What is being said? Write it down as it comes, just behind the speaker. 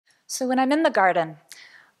So when I'm in the garden,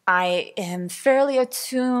 I am fairly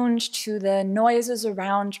attuned to the noises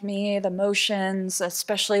around me, the motions,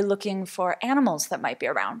 especially looking for animals that might be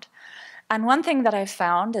around. And one thing that I've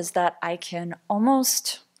found is that I can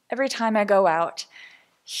almost, every time I go out,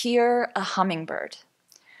 hear a hummingbird.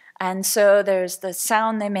 And so there's the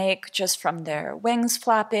sound they make just from their wings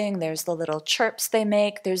flapping, there's the little chirps they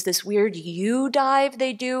make, there's this weird U dive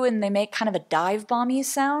they do, and they make kind of a dive bomby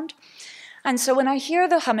sound. And so when I hear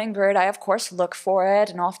the hummingbird, I of course look for it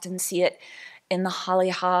and often see it in the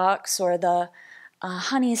hollyhocks or the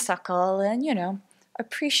honeysuckle and,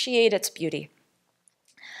 appreciate its beauty.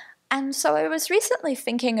 And so I was recently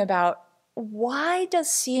thinking about, why does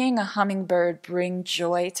seeing a hummingbird bring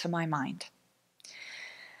joy to my mind?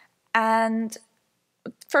 And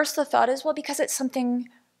first the thought is, well, because it's something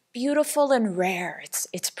beautiful and rare,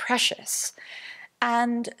 it's precious.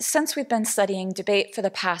 And since we've been studying debate for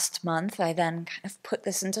the past month, I then kind of put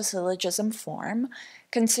this into syllogism form.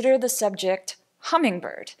 Consider the subject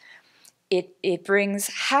hummingbird. It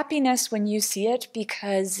brings happiness when you see it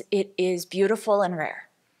because it is beautiful and rare.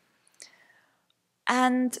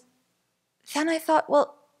 And then I thought,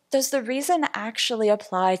 well, does the reason actually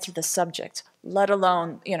apply to the subject, let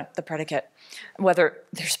alone, the predicate, whether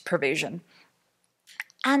there's pervasion?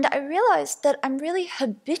 And I realized that I'm really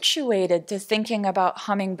habituated to thinking about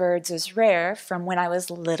hummingbirds as rare from when I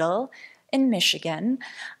was little in Michigan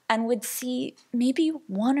and would see maybe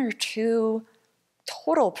one or two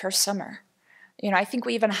total per summer. I think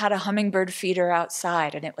we even had a hummingbird feeder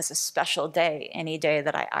outside, and it was a special day, any day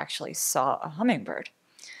that I actually saw a hummingbird.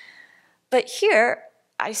 But here,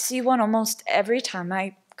 I see one almost every time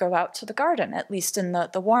I go out to the garden, at least in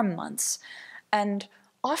the warm months. And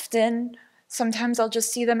often, sometimes I'll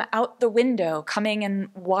just see them out the window, coming and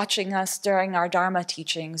watching us during our Dharma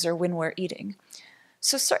teachings or when we're eating.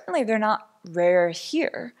 So certainly they're not rare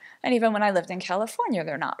here, and even when I lived in California,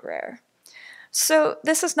 they're not rare. So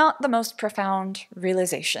this is not the most profound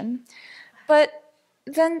realization, but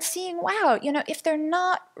then seeing, wow, if they're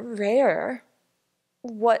not rare,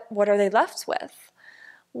 what are they left with?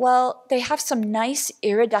 Well, they have some nice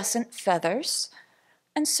iridescent feathers,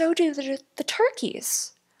 and so do the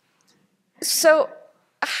turkeys. So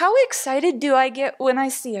how excited do I get when I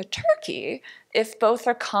see a turkey if both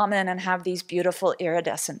are common and have these beautiful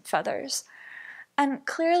iridescent feathers? And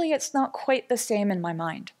clearly it's not quite the same in my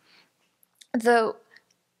mind. Though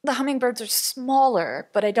the hummingbirds are smaller,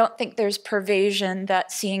 but I don't think there's pervasion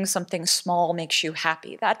that seeing something small makes you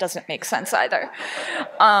happy. That doesn't make sense either.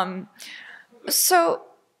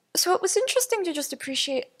 So it was interesting to just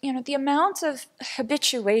appreciate, the amount of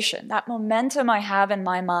habituation, that momentum I have in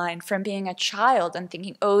my mind from being a child and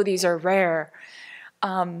thinking, oh, these are rare,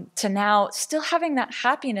 to now still having that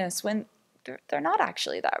happiness when they're not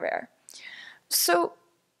actually that rare. So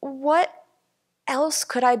what else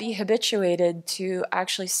could I be habituated to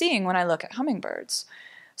actually seeing when I look at hummingbirds?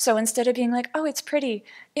 So instead of being like, oh, it's pretty,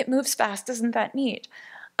 it moves fast, isn't that neat?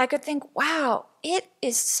 I could think, wow, it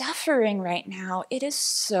is suffering right now. It is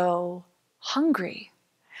so hungry.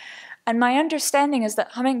 And my understanding is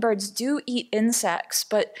that hummingbirds do eat insects,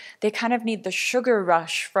 but they kind of need the sugar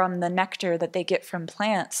rush from the nectar that they get from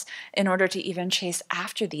plants in order to even chase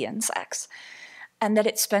after the insects. And that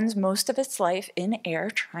it spends most of its life in air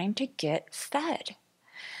trying to get fed.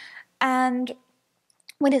 And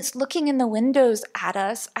when it's looking in the windows at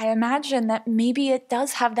us, I imagine that maybe it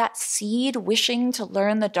does have that seed wishing to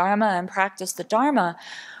learn the Dharma and practice the Dharma,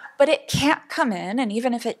 but it can't come in, and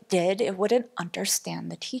even if it did, it wouldn't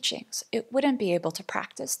understand the teachings. It wouldn't be able to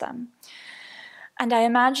practice them. And I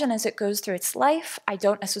imagine as it goes through its life, I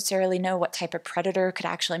don't necessarily know what type of predator could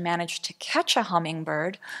actually manage to catch a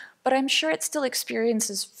hummingbird, but I'm sure it still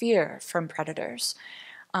experiences fear from predators.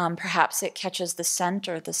 Perhaps it catches the scent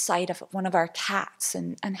or the sight of one of our cats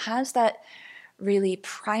and has that really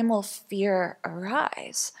primal fear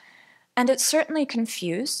arise. And it's certainly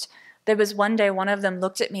confused. There was one day one of them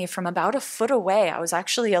looked at me from about a foot away. I was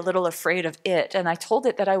actually a little afraid of it, and I told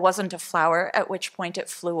it that I wasn't a flower, at which point it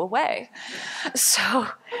flew away. So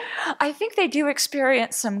I think they do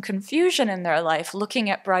experience some confusion in their life looking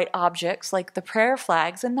at bright objects like the prayer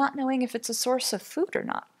flags and not knowing if it's a source of food or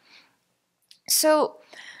not. So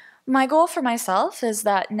my goal for myself is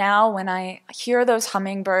that now when I hear those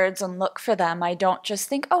hummingbirds and look for them, I don't just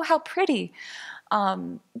think, oh, how pretty,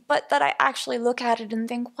 but that I actually look at it and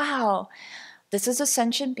think, wow, this is a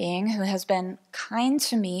sentient being who has been kind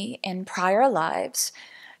to me in prior lives.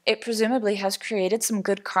 It presumably has created some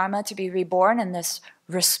good karma to be reborn in this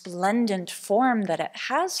resplendent form that it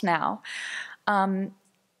has now.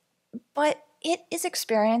 But it is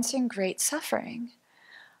experiencing great suffering.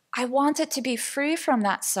 I want it to be free from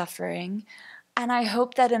that suffering, and I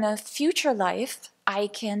hope that in a future life, I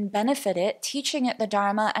can benefit it, teaching it the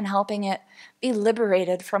Dharma and helping it be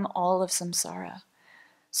liberated from all of samsara.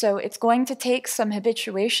 So it's going to take some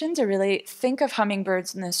habituation to really think of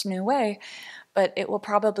hummingbirds in this new way, but it will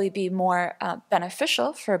probably be more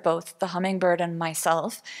beneficial for both the hummingbird and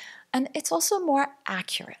myself, and it's also more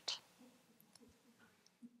accurate.